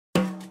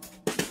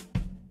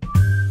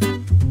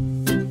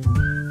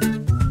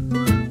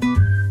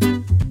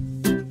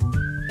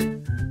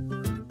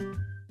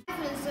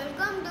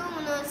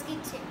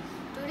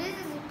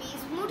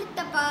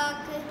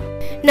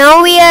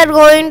Now we are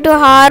going to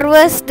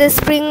harvest the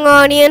spring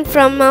onion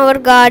from our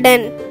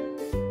garden.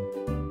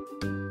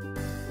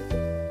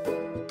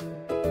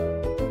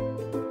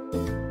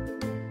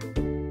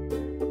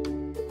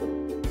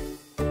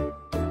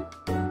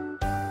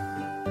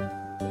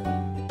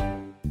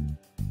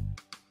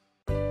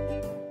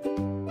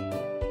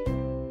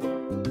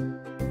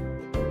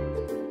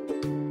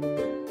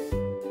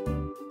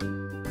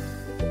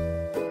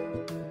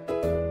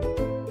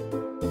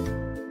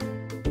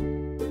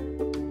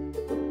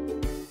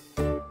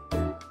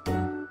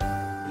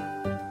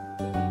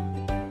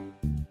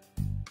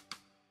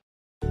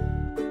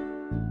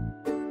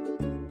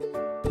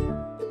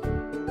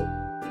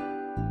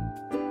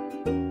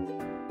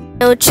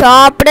 Now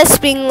chop the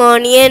spring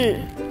onion.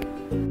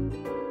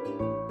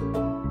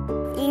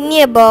 In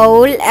a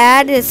bowl,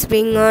 add the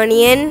spring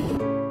onion.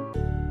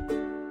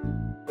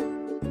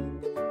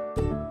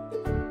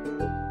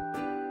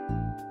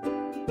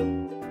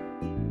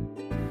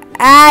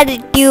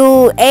 Add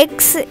 2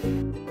 eggs.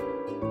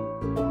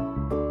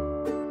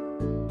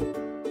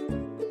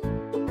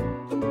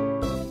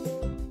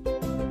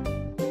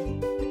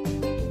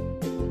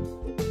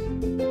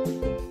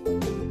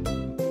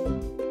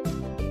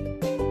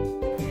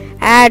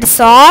 Add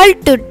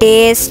salt to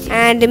taste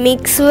and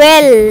mix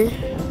well.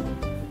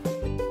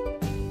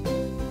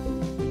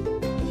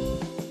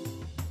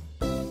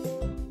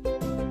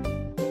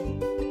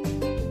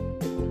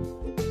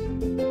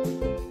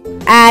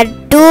 Add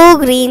 2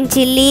 green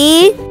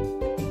chili.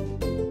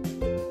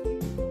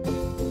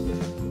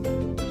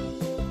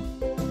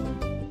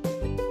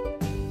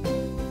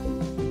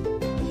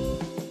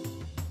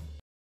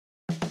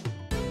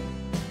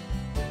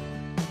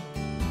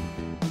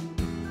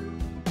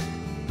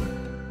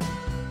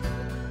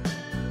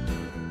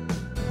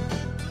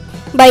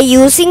 By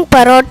using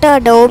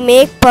paratha dough,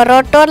 make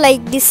paratha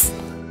like this.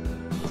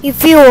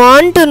 If you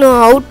want to know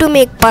how to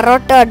make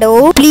paratha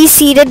dough, please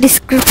see the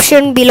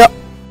description below.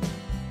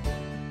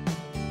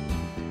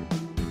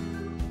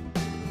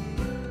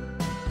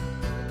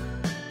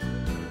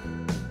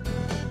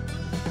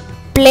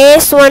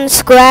 Place one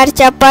square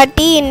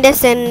chapati in the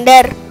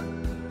center.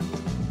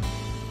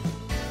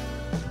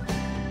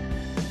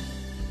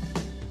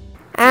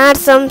 Add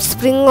some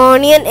spring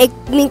onion egg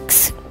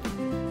mix.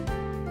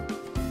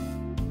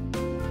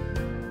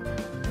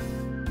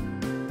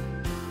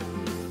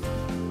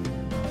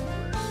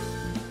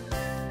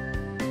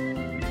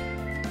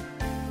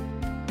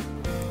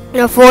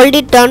 Now fold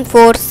it on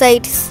 4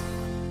 sides.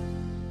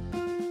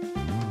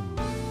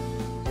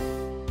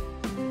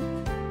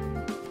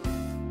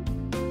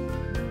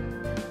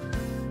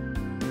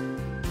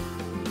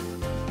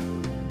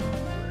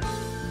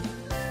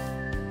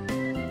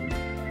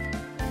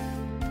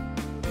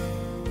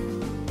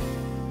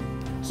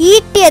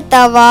 Heat a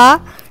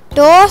tawa,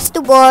 toast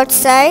both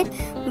sides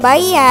by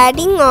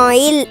adding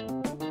oil.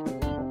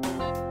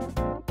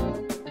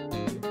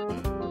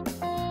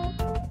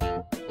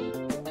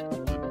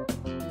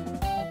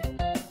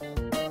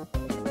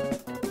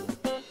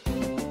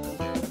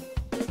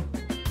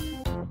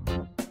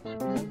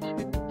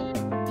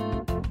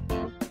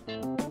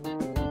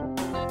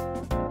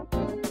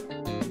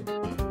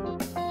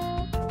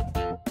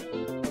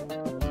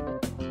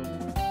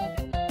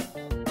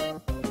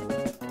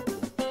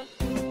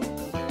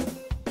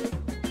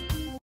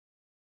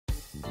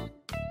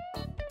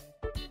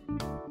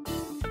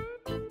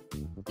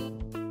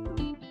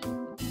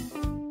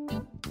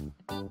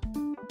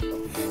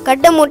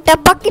 Cut the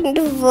murtapak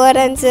into 4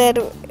 and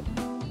serve.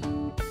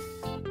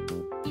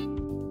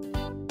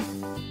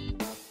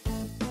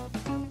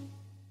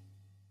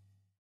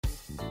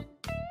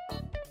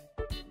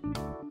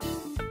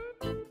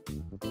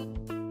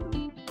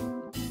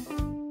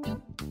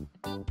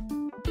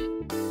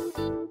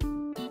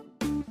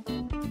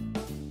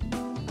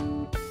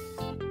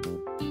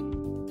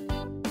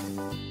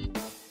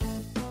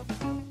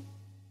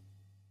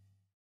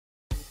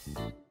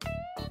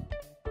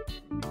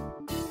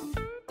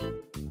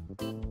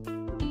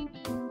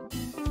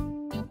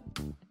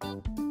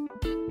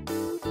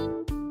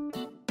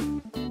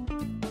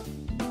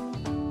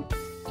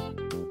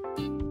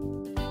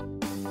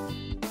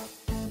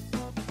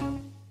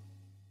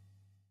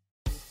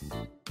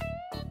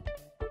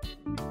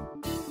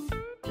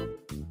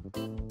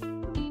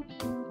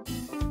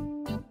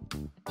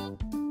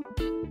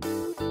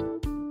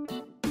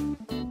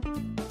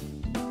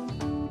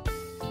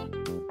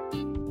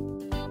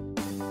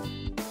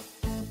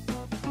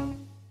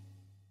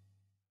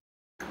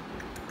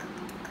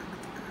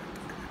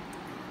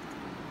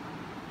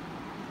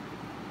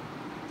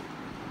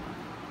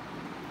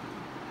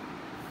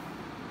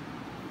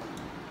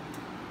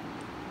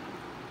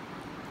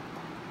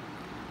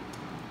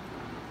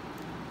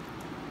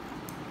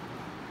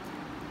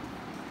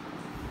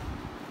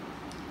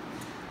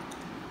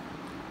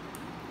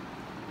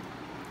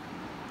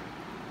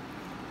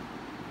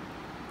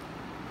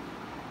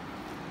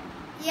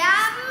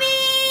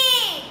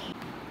 Yummy!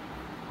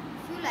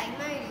 If you like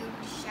my video,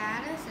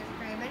 share and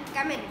subscribe and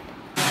comment.